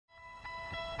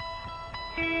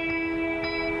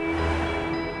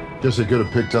Guess I could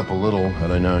have picked up a little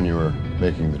had I known you were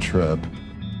making the trip.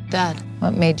 Dad,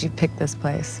 what made you pick this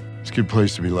place? It's a good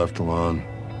place to be left alone.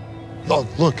 Oh,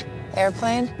 look.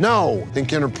 Airplane? No,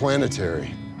 think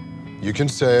interplanetary. You can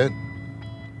say it.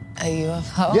 A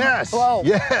UFO? Yes. Whoa.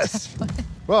 Yes.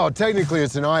 Well, technically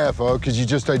it's an IFO because you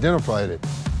just identified it.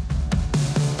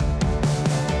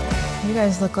 You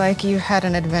guys look like you had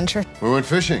an adventure. We went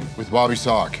fishing with Bobby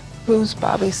Sock. Who's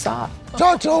Bobby Sock?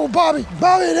 Talk to old Bobby.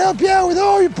 Bobby will help you out with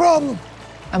all your problems.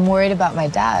 I'm worried about my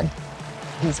dad.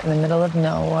 He's in the middle of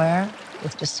nowhere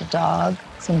with just a dog,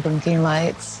 some blinking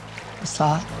lights, a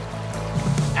sock.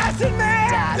 Acidman!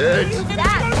 Dad.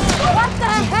 Dad, what the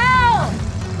hell?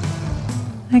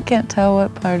 I can't tell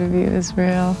what part of you is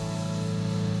real.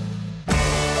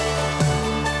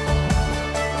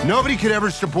 Nobody could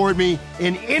ever support me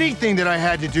in anything that I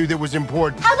had to do that was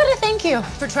important. How about a thank you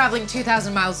for traveling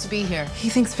 2,000 miles to be here? He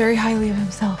thinks very highly of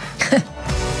himself. So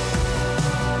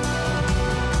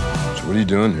what are you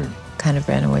doing here? Kind of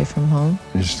ran away from home.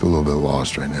 You're just a little bit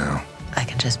lost right now. I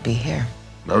can just be here.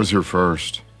 I was here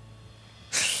first.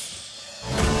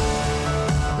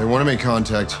 They want to make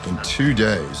contact in 2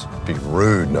 days. It'd be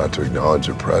rude not to acknowledge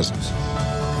their presence.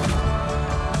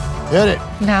 Hit it.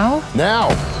 Now? Now.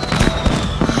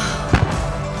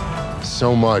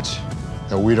 So much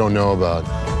that we don't know about.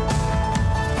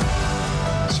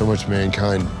 So much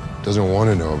mankind doesn't want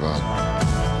to know about.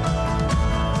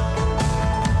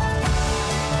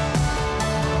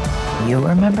 You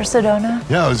remember Sedona?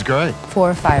 Yeah, it was great.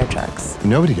 4 fire trucks.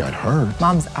 Nobody got hurt.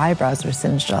 Mom's eyebrows were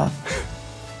singed off.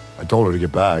 I told her to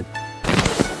get back.